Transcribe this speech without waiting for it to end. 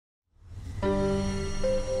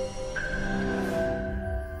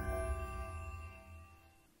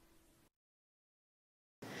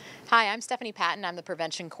Hi, I'm Stephanie Patton. I'm the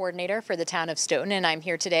Prevention Coordinator for the town of Stoughton, and I'm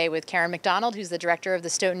here today with Karen MacDonald, who's the Director of the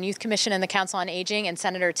Stoughton Youth Commission and the Council on Aging, and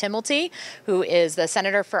Senator Timilty, who is the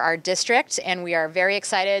Senator for our district. And we are very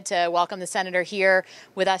excited to welcome the Senator here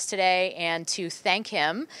with us today and to thank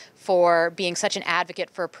him for being such an advocate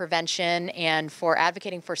for prevention and for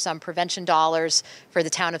advocating for some prevention dollars for the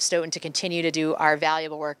town of Stoughton to continue to do our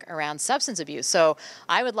valuable work around substance abuse. So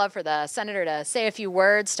I would love for the Senator to say a few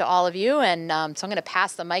words to all of you, and so I'm going to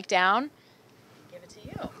pass the mic down. Give it to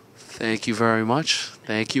you. Thank you very much.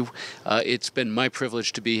 Thank you. It's been my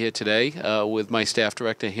privilege to be here today with my staff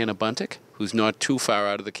director, Hannah Buntick, who's not too far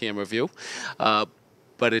out of the camera view.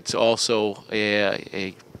 But it's also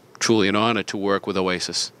truly an honor to work with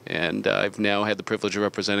OASIS. And I've now had the privilege of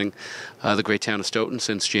representing the great town of Stoughton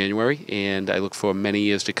since January, and I look for many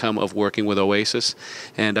years to come of working with OASIS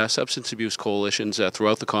and our substance abuse coalitions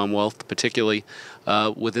throughout the Commonwealth, particularly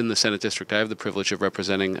within the Senate District. I have the privilege of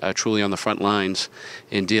representing truly on the front lines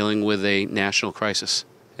in dealing with a national crisis.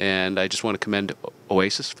 And I just want to commend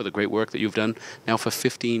OASIS for the great work that you've done now for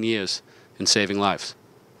 15 years in saving lives.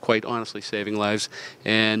 Quite honestly, saving lives.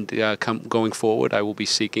 And going forward, I will be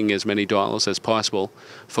seeking as many dollars as possible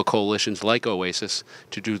for coalitions like OASIS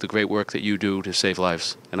to do the great work that you do to save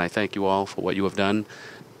lives. And I thank you all for what you have done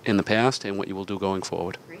in the past and what you will do going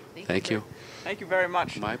forward. Great. Thank you. Thank you very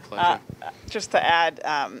much. My pleasure. Just to add,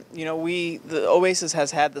 the OASIS has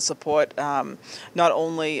had the support not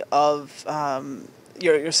only of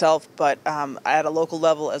yourself, but at a local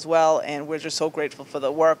level as well, and we're just so grateful for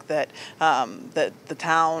the work that that the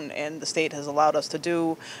town and the state has allowed us to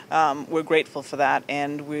do. We're grateful for that,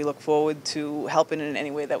 and we look forward to helping in any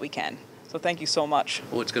way that we can. So thank you so much.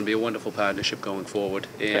 Well, it's going to be a wonderful partnership going forward,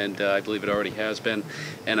 and I believe it already has been.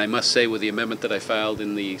 And I must say, with the amendment that I filed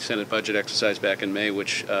in the Senate budget exercise back in May,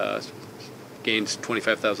 which gains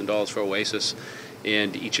 $25,000 for OASIS,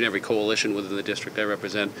 and each and every coalition within the district I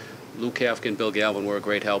represent, Lou Kafka and Bill Galvin were a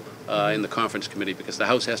great help in the conference committee, because the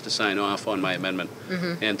House has to sign off on my amendment.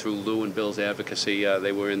 And through Lou and Bill's advocacy,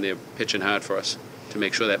 they were in there pitching hard for us to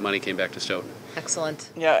make sure that money came back to Stoughton. Excellent.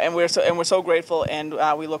 Yeah, and we're so grateful, and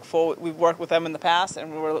we look forward. We've worked with them in the past,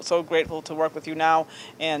 and we're so grateful to work with you now.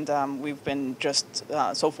 And we've been just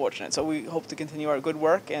so fortunate. So we hope to continue our good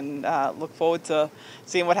work, and look forward to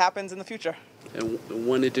seeing what happens in the future. And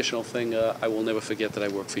one additional thing, I will never forget that I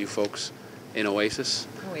work for you folks in OASIS.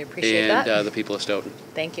 Oh, we appreciate that. And the people of Stoughton.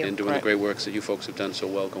 Thank you. And doing the great works that you folks have done so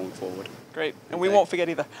well going forward. Great. And we won't forget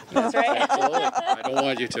either. That's right. Absolutely. I don't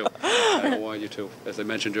want you to. I don't want you to. As I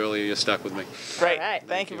mentioned earlier, you're stuck with me. Great. All right.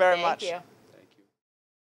 Thank you very much. Thank you.